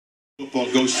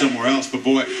Football goes somewhere else, but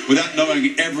boy, without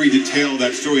knowing every detail of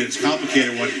that story, and it's a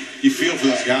complicated one, you feel for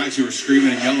those guys who are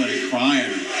screaming and yelling and crying.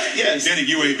 Yes. Getting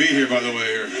UAB here, by the way.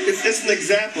 Here. It's an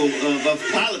example of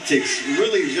politics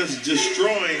really just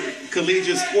destroying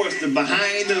collegiate sports, the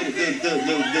behind the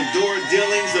door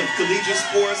dealings of collegiate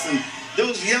sports, and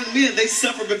those young men, they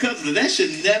suffer because of it. That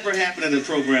should never happen in a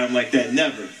program like that,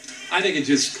 never. I think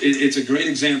it's a great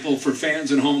example for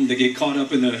fans at home to get caught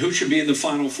up in the who should be in the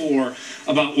Final Four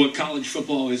about what college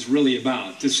football is really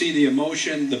about. To see the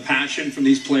emotion, the passion from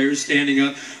these players standing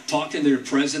up, talking to their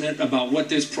president about what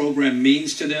this program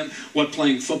means to them, what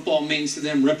playing football means to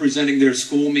them, representing their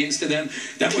school means to them.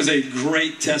 That was a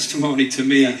great testimony to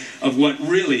me of what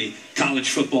really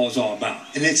college football is all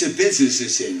about. And it's a business,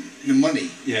 it's in the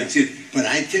money. Yeah. But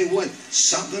I tell you what,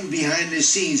 something behind the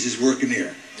scenes is working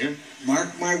there. Yeah.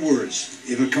 Mark my words,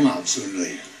 it'll come out sooner or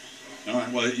later. All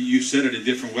right, well, you said it in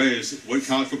different ways. What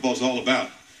college football is all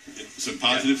about. Some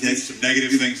positive things, some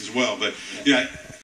negative things as well. But yeah.